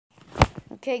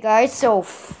Okay guys, so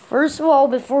first of all,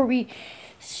 before we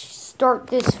start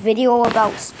this video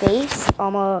about space, I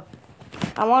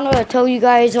want to tell you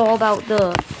guys all about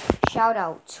the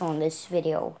shout-outs on this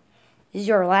video. This is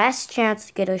your last chance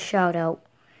to get a shout-out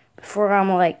before I'm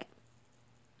like,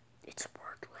 it's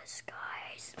worthless,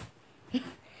 guys.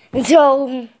 And so,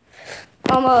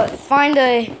 I'm going to find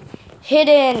a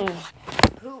hidden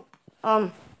poop.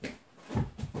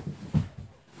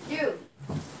 Dude.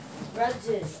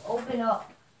 Redzan, open up.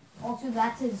 Also,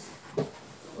 that's his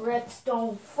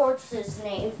redstone fortress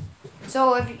name.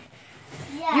 So if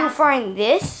you find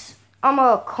this, I'm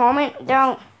gonna comment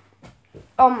down,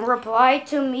 reply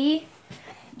to me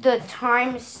the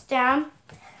timestamp,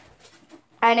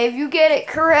 and if you get it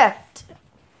correct,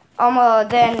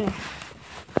 then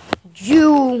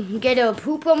you get a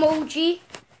poop emoji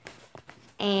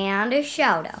and a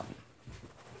shout out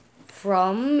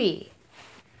from me.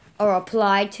 A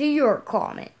reply to your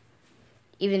comment,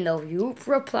 even though you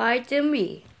replied to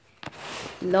me.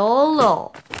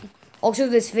 Lol. Also,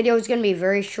 this video is gonna be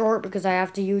very short because I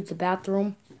have to use the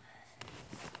bathroom.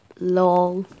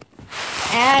 Lol.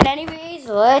 And anyways,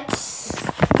 let's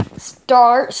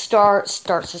start.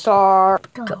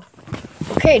 Go.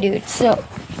 Okay, dude. So,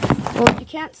 well, you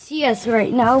can't see us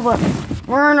right now, but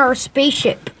we're in our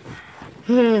spaceship.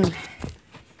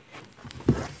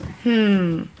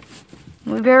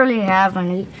 We barely have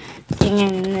anything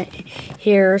in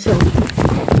here, so...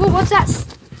 Whoa, what's that?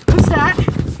 What's that?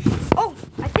 Oh,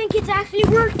 I think it's actually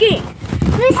working.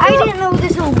 I didn't know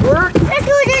this would work. Let's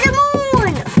go to the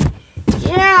moon.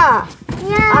 Yeah.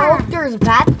 I hope there's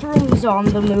bathrooms on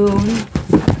the moon.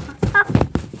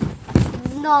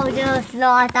 No, there's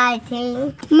not, I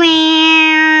think.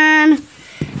 Man.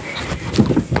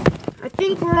 I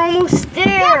think we're almost there.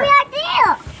 Yeah, we are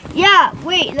there. Yeah,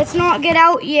 wait, let's not get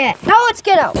out yet. Now let's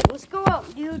get out. Let's go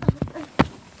out, dude.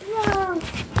 No.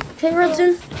 Okay,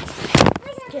 Redzan.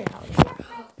 Let's get out.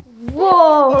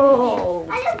 Whoa.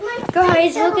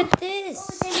 Guys, look at this.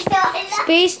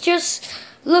 Space just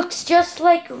looks just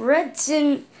like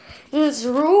Redzan's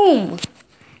room.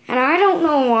 And I don't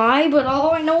know why, but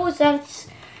all I know is that it's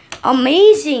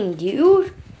amazing,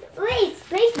 dude. Wait,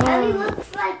 space really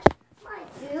looks like my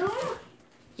room?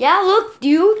 Yeah, look,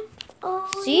 dude. Oh,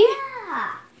 see?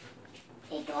 Yeah.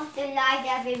 It got the light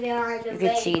everywhere. You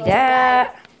can see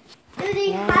that. Dude,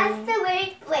 it has to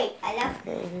wait. Wait, I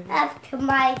left to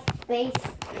my space.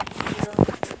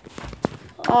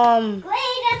 Wait,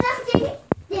 there's something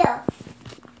still.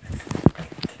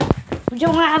 We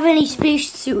don't have any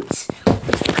space suits.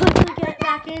 Let's quickly get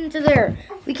back into there.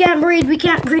 We can't breathe. We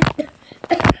can't breathe.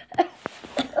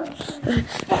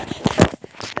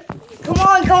 Come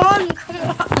on, come on, come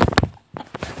on.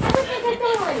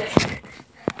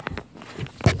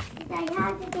 I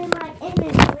have to do my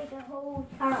inventory the whole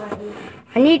time.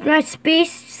 I need my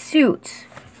space suit.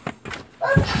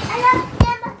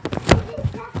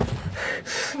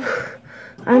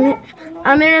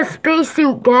 I'm in a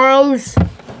spacesuit, guys.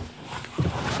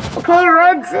 Okay,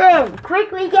 Redzan,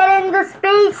 quickly get in the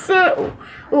spacesuit.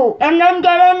 Oh, and then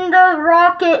get in the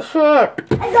rocket ship.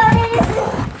 I got in the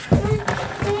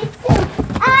spacesuit.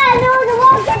 Ah, no, the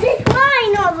rocket is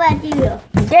flying already.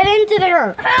 Get into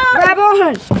there. Grab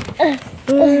on.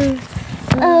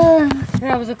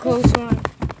 That was a close one.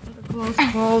 A close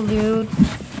call, dude.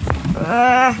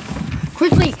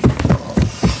 Quickly.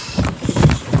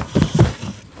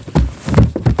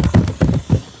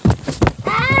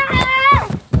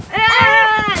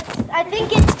 I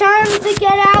think it's time to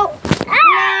get out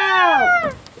now.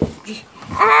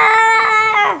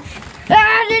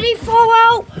 Did he fall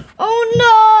out? Oh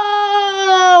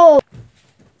no!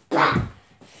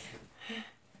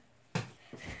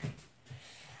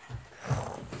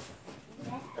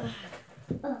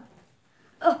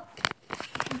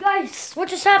 Guys, what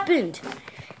just happened?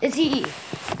 Is he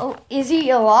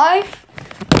alive?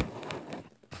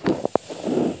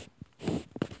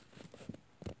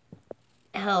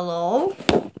 Hello?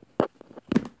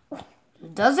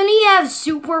 Doesn't he have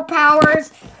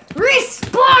superpowers?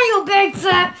 Respawn, you big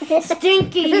fat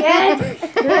stinky head!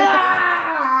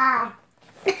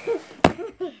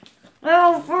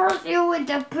 I'll force you with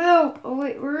the poop. Oh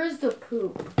wait, where is the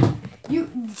poop? You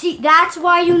see, that's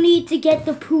why you need to get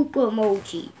the poop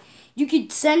emoji. You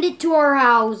could send it to our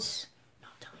house.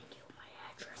 Not telling you my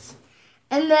address.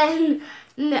 And then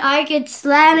I could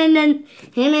slam him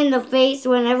in the face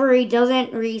whenever he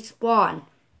doesn't respawn.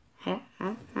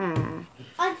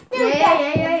 I'm still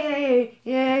dead.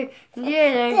 Yeah.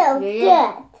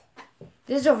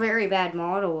 This is a very bad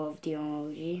model of the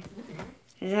emoji.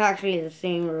 It's actually the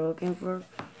thing we're looking for.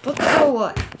 But so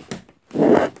what?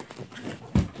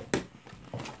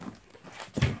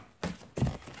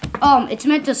 It's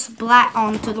meant to splat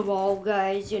onto the wall,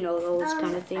 guys. You know, those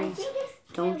kind of things.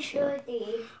 Don't you?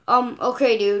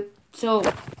 Okay, dude. So,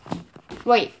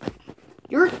 wait.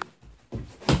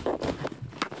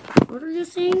 What are you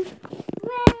saying?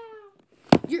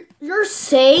 You're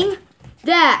saying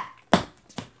that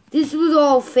this was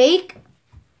all fake?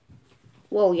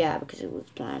 Well, yeah, because it was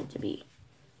planned to be.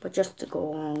 But just to go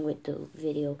along with the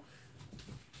video.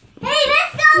 Hey,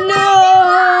 let's go! No!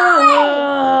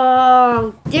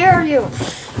 Dare you!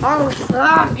 I'll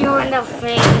slap you in the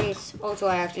face. Also,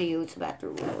 I have to use the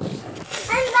bathroom. I'm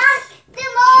back to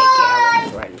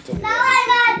more! Right into Now I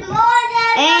got more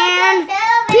than and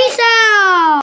peace out!